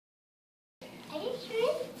I didn't hear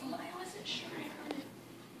anything. I wasn't sure I heard it.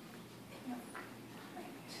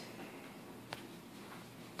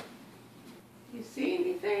 You see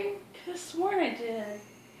anything? I could have sworn I did.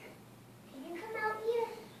 Can you come out here?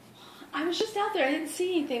 I was just out there. I didn't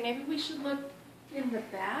see anything. Maybe we should look in the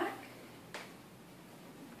back.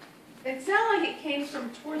 It sounded like it came from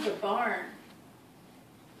toward the barn.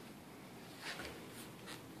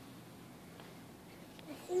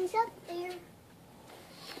 Nothing's up there.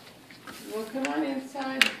 Well, come on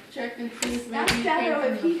inside, check and see if maybe Ask it Dado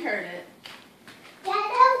came if from he heard it.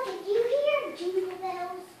 Dado, did you hear jingle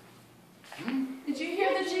bells? Did you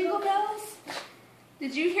hear the jingle bells?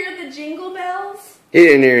 Did you hear the jingle bells? He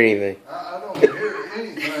didn't hear anything. I don't hear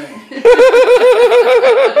anything.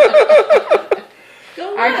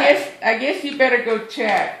 Go I guess you better go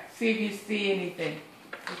check, see if you see anything.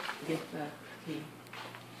 Get the key.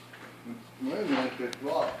 Wait a minute, it's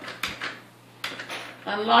locked.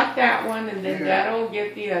 Unlock that one, and then Yeah. that'll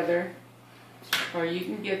get the other, or you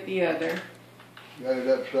can get the other. Got it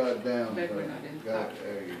upside down. But so we're not inside. got it,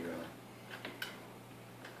 there you go.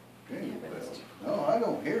 Jingle Yeah, but it's bells. No, I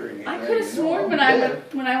don't hear anything. I could have sworn when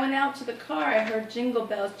I went out to the car, I heard jingle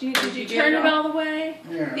bells. Did you get turn it it all the way?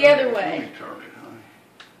 Yeah, The other let way. me turn it, honey.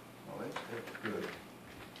 Well, that's good.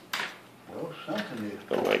 Well, something is.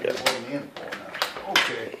 Oh, my God. It wasn't in for now.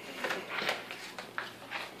 Okay.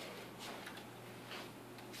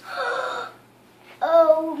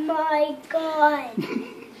 Oh my God.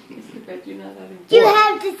 Bet you know that is. You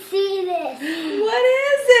have to see this. What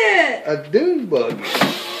is it? A dune bug.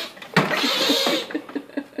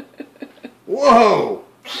 Whoa!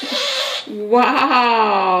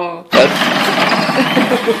 Wow!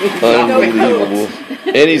 Unbelievable.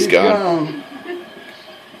 And he's gone.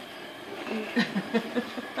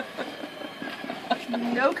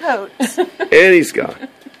 No coats. And he's gone.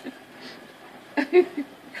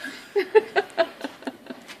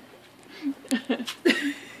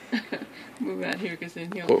 Move out here, because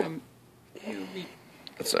then he'll Oh. come. He'll be.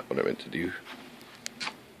 That's not what I meant to do.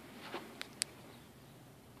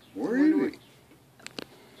 Where is he?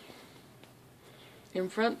 In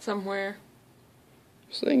front somewhere.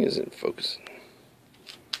 This thing isn't focusing.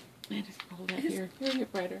 Man, it's cold out here. Here,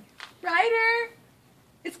 get brighter. Ryder!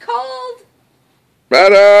 It's cold!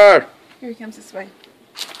 Ryder! Here he comes this way.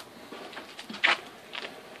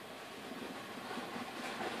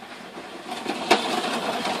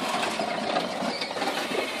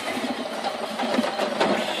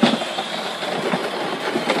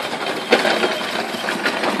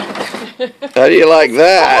 How do you like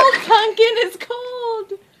that? Cold, Pumpkin, it's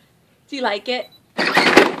cold. Do you like it?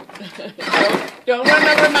 Don't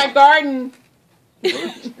run over my garden.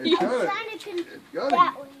 It's I'm got it. trying to turn Got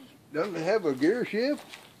that it. way. Doesn't it have a gear shift?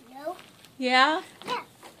 No. Yeah? Yeah.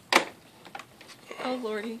 Oh,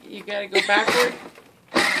 Lordy. You gotta go backward.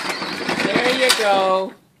 There you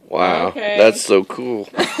go. Wow, Okay. that's so cool.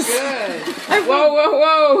 Good. Whoa,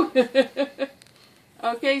 whoa,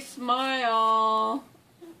 whoa. Okay, smile.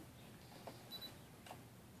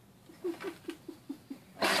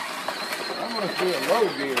 I'm gonna see a low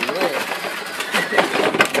gear there.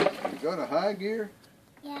 You got a high gear?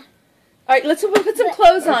 Yeah. All right, let's put some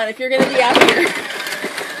clothes on if you're going to be out here.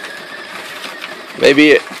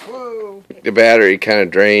 Maybe Whoa. the battery kind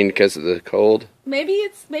of drained because of the cold. Maybe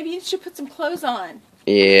you should put some clothes on.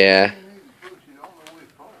 Yeah. You need to push it all the way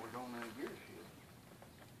forward on that gear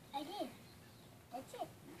shift. I did. That's it.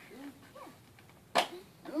 You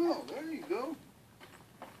sure? Oh, there you go.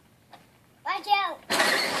 Watch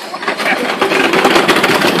out.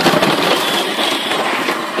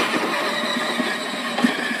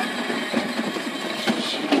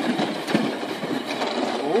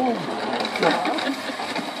 Oh my God.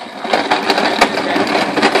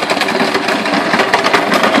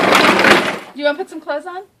 Do you want to put some clothes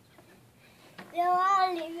on? No,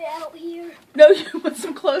 I'll leave it out here. No, you want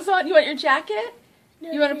some clothes on? You want your jacket?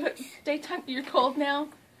 No, You want to put thanks. daytime? You're cold now.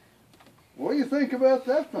 What do you think about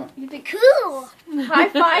that thing? You think Cool. high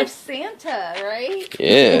five Santa, right?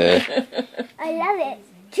 Yeah. I love it.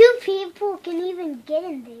 2 people can even get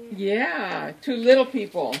in there. Yeah, 2 little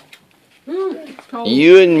people. Ooh, it's cold.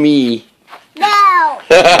 You and me. No.